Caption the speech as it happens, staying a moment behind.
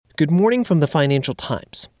Good morning from the Financial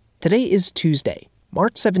Times. Today is Tuesday,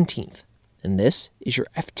 March 17th, and this is your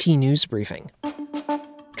FT News Briefing.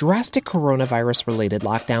 Drastic coronavirus-related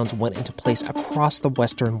lockdowns went into place across the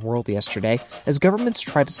Western world yesterday as governments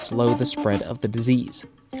try to slow the spread of the disease.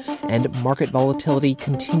 And market volatility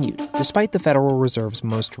continued, despite the Federal Reserve's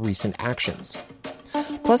most recent actions.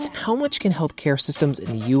 Plus, how much can healthcare systems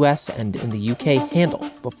in the U.S. and in the U.K. handle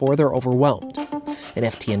before they're overwhelmed? An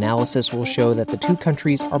FT analysis will show that the two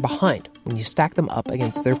countries are behind when you stack them up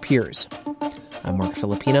against their peers. I'm Mark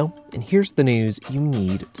Filipino, and here's the news you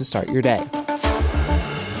need to start your day.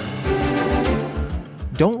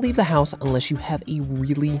 Don't leave the house unless you have a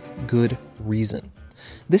really good reason.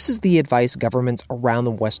 This is the advice governments around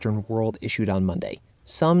the Western world issued on Monday.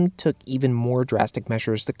 Some took even more drastic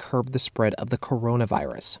measures to curb the spread of the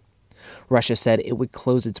coronavirus. Russia said it would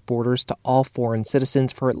close its borders to all foreign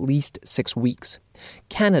citizens for at least 6 weeks.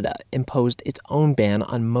 Canada imposed its own ban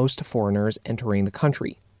on most foreigners entering the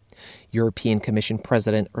country. European Commission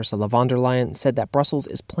President Ursula von der Leyen said that Brussels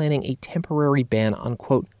is planning a temporary ban on,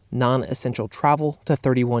 quote, non-essential travel to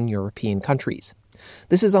 31 European countries.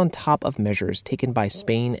 This is on top of measures taken by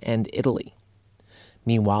Spain and Italy.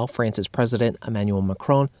 Meanwhile, France's President Emmanuel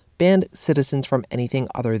Macron banned citizens from anything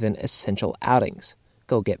other than essential outings.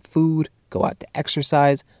 Go get food, go out to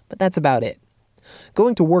exercise, but that's about it.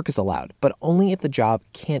 Going to work is allowed, but only if the job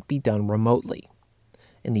can't be done remotely.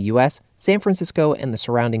 In the U.S., San Francisco and the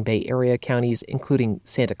surrounding Bay Area counties, including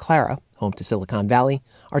Santa Clara, home to Silicon Valley,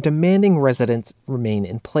 are demanding residents remain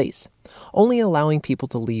in place, only allowing people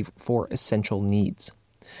to leave for essential needs.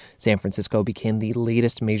 San Francisco became the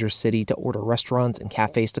latest major city to order restaurants and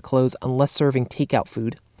cafes to close unless serving takeout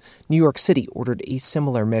food. New York City ordered a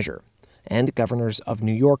similar measure, and governors of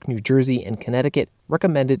New York, New Jersey, and Connecticut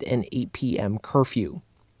recommended an 8 p.m. curfew.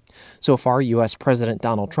 So far, U.S. President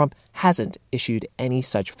Donald Trump hasn't issued any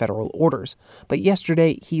such federal orders, but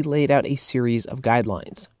yesterday he laid out a series of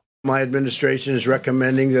guidelines. My administration is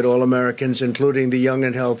recommending that all Americans, including the young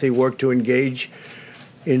and healthy, work to engage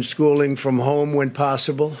in schooling from home when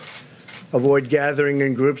possible, avoid gathering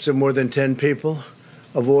in groups of more than 10 people,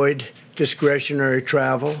 avoid discretionary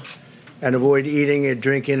travel, and avoid eating and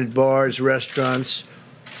drinking at bars, restaurants,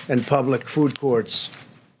 and public food courts.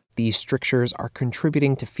 These strictures are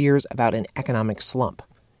contributing to fears about an economic slump.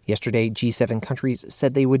 Yesterday, G7 countries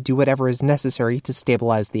said they would do whatever is necessary to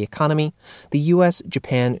stabilize the economy. The U.S.,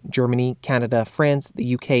 Japan, Germany, Canada, France, the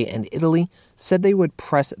U.K., and Italy said they would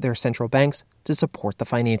press their central banks to support the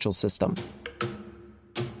financial system.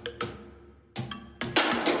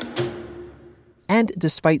 And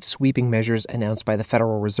despite sweeping measures announced by the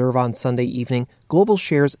Federal Reserve on Sunday evening, global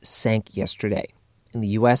shares sank yesterday. In the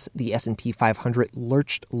U.S., the S&P 500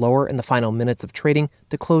 lurched lower in the final minutes of trading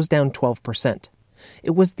to close down 12%.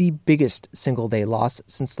 It was the biggest single-day loss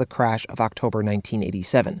since the crash of October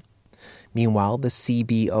 1987. Meanwhile, the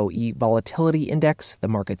CBOE Volatility Index, the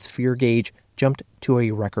market's fear gauge, jumped to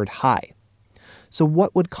a record high. So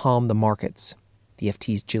what would calm the markets? The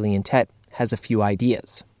FT's Gillian Tett has a few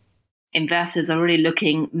ideas. Investors are really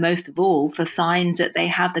looking most of all for signs that they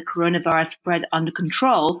have the coronavirus spread under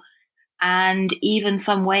control and even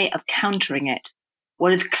some way of countering it.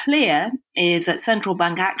 What is clear is that central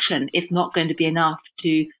bank action is not going to be enough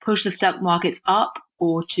to push the stock markets up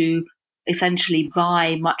or to essentially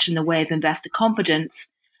buy much in the way of investor confidence.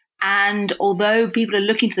 And although people are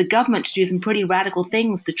looking to the government to do some pretty radical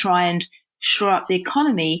things to try and shore up the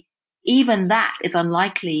economy, even that is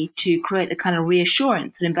unlikely to create the kind of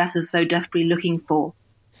reassurance that investors are so desperately looking for.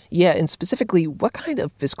 Yeah, and specifically, what kind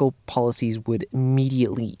of fiscal policies would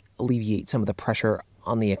immediately alleviate some of the pressure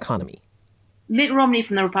on the economy? Mitt Romney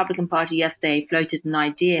from the Republican Party yesterday floated an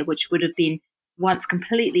idea which would have been once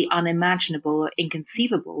completely unimaginable or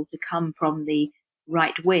inconceivable to come from the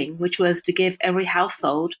right wing, which was to give every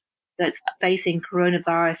household that's facing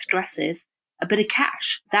coronavirus stresses a bit of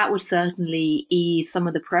cash. That would certainly ease some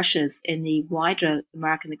of the pressures in the wider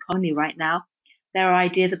American economy right now. There are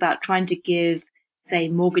ideas about trying to give, say,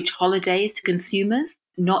 mortgage holidays to consumers,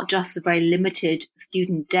 not just the very limited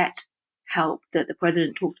student debt help that the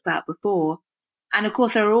president talked about before. And of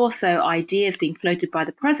course, there are also ideas being floated by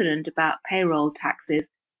the president about payroll taxes.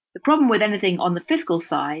 The problem with anything on the fiscal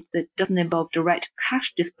side that doesn't involve direct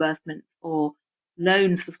cash disbursements or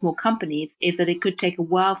loans for small companies is that it could take a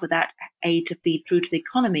while for that aid to feed through to the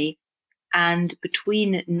economy. And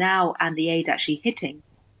between now and the aid actually hitting,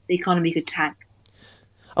 the economy could tank.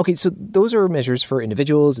 Okay, so those are measures for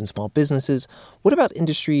individuals and small businesses. What about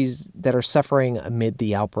industries that are suffering amid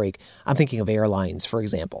the outbreak? I'm thinking of airlines, for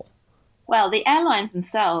example. Well, the airlines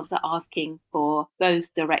themselves are asking for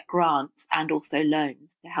both direct grants and also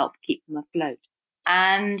loans to help keep them afloat.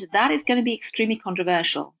 And that is going to be extremely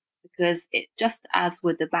controversial because just as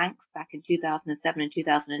with the banks back in 2007 and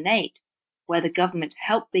 2008, where the government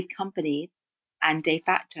helped big companies and de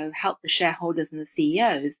facto helped the shareholders and the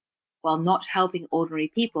CEOs while not helping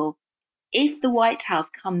ordinary people, if the White House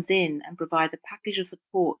comes in and provides a package of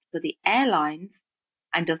support for the airlines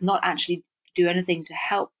and does not actually do anything to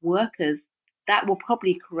help workers, that will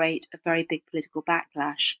probably create a very big political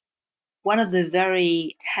backlash. One of the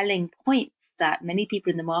very telling points that many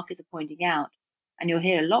people in the market are pointing out, and you'll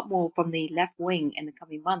hear a lot more from the left wing in the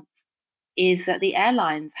coming months, is that the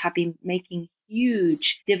airlines have been making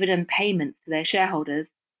huge dividend payments to their shareholders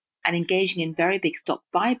and engaging in very big stock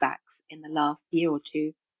buybacks in the last year or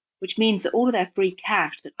two, which means that all of their free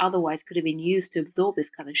cash that otherwise could have been used to absorb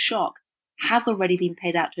this kind of shock has already been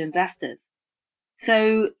paid out to investors.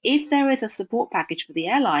 So if there is a support package for the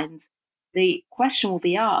airlines, the question will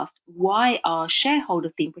be asked, why are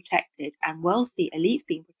shareholders being protected and wealthy elites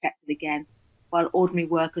being protected again, while ordinary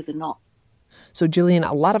workers are not? So, Gillian,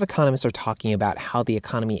 a lot of economists are talking about how the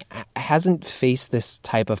economy hasn't faced this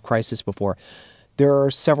type of crisis before. There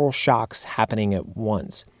are several shocks happening at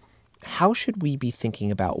once. How should we be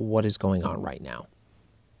thinking about what is going on right now?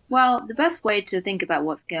 Well, the best way to think about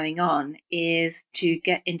what's going on is to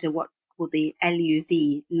get into what's called the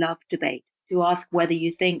LUV, love debate, to ask whether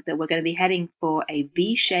you think that we're going to be heading for a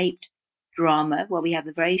V-shaped drama where we have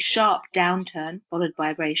a very sharp downturn followed by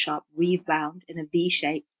a very sharp rebound in a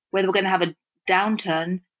V-shape, whether we're going to have a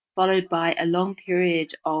downturn followed by a long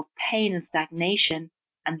period of pain and stagnation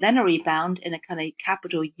and then a rebound in a kind of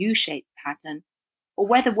capital U-shaped pattern, or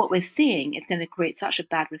whether what we're seeing is going to create such a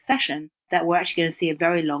bad recession that we're actually going to see a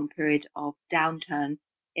very long period of downturn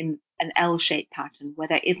in an L-shaped pattern where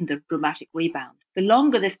there isn't a dramatic rebound. The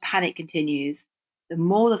longer this panic continues, the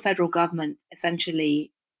more the federal government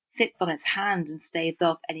essentially sits on its hand and staves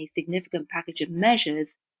off any significant package of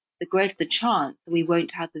measures, the greater the chance that we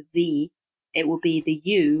won't have the V, it will be the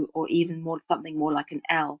U or even more something more like an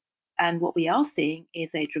L. And what we are seeing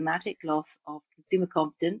is a dramatic loss of consumer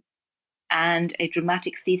confidence and a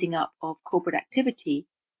dramatic seizing up of corporate activity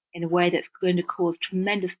in a way that's going to cause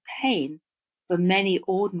tremendous pain for many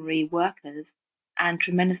ordinary workers and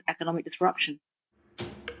tremendous economic disruption.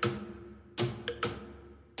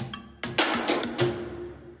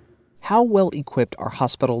 How well equipped are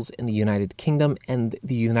hospitals in the United Kingdom and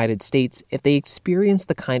the United States if they experience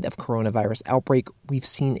the kind of coronavirus outbreak we've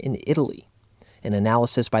seen in Italy? An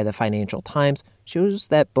analysis by the Financial Times shows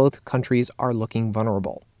that both countries are looking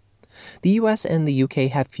vulnerable. The U.S. and the U.K.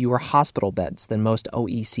 have fewer hospital beds than most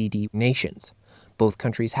OECD nations. Both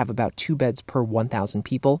countries have about 2 beds per 1,000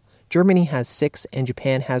 people. Germany has 6, and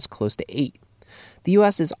Japan has close to 8. The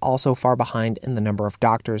U.S. is also far behind in the number of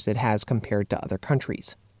doctors it has compared to other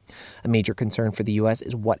countries. A major concern for the U.S.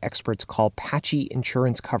 is what experts call patchy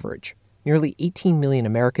insurance coverage. Nearly 18 million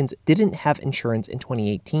Americans didn't have insurance in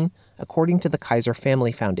 2018, according to the Kaiser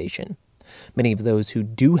Family Foundation. Many of those who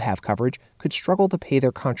do have coverage could struggle to pay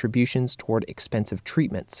their contributions toward expensive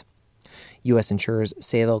treatments. U.S. insurers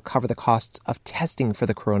say they'll cover the costs of testing for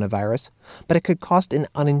the coronavirus, but it could cost an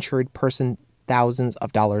uninsured person thousands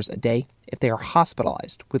of dollars a day if they are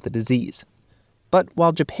hospitalized with the disease. But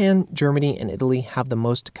while Japan, Germany, and Italy have the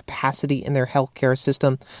most capacity in their healthcare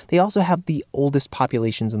system, they also have the oldest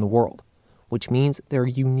populations in the world, which means they're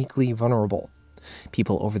uniquely vulnerable.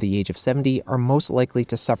 People over the age of 70 are most likely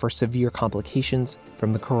to suffer severe complications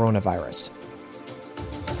from the coronavirus.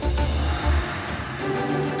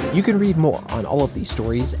 You can read more on all of these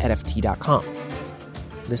stories at FT.com.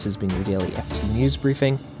 This has been your daily FT News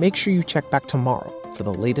Briefing. Make sure you check back tomorrow for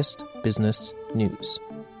the latest business news.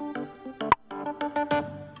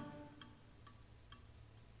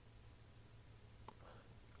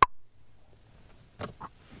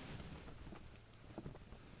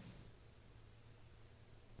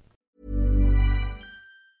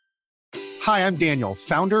 Hi, I'm Daniel,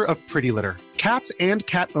 founder of Pretty Litter. Cats and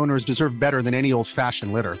cat owners deserve better than any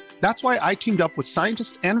old-fashioned litter. That's why I teamed up with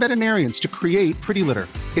scientists and veterinarians to create Pretty Litter.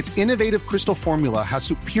 Its innovative crystal formula has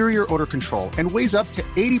superior odor control and weighs up to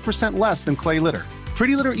 80% less than clay litter.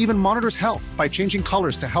 Pretty Litter even monitors health by changing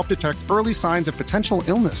colors to help detect early signs of potential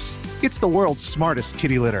illness. It's the world's smartest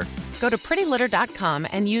kitty litter. Go to prettylitter.com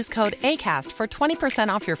and use code ACAST for 20%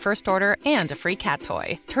 off your first order and a free cat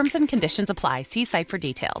toy. Terms and conditions apply. See site for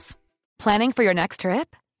details. Planning for your next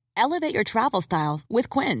trip? Elevate your travel style with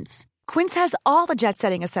Quince. Quince has all the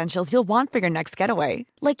jet-setting essentials you'll want for your next getaway,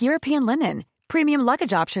 like European linen, premium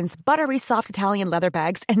luggage options, buttery soft Italian leather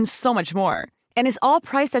bags, and so much more. And is all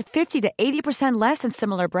priced at 50 to 80% less than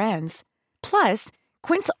similar brands. Plus,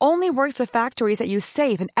 Quince only works with factories that use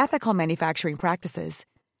safe and ethical manufacturing practices.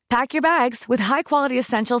 Pack your bags with high-quality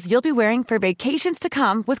essentials you'll be wearing for vacations to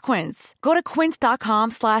come with Quince. Go to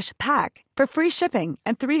quince.com/pack for free shipping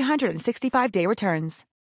and 365-day returns.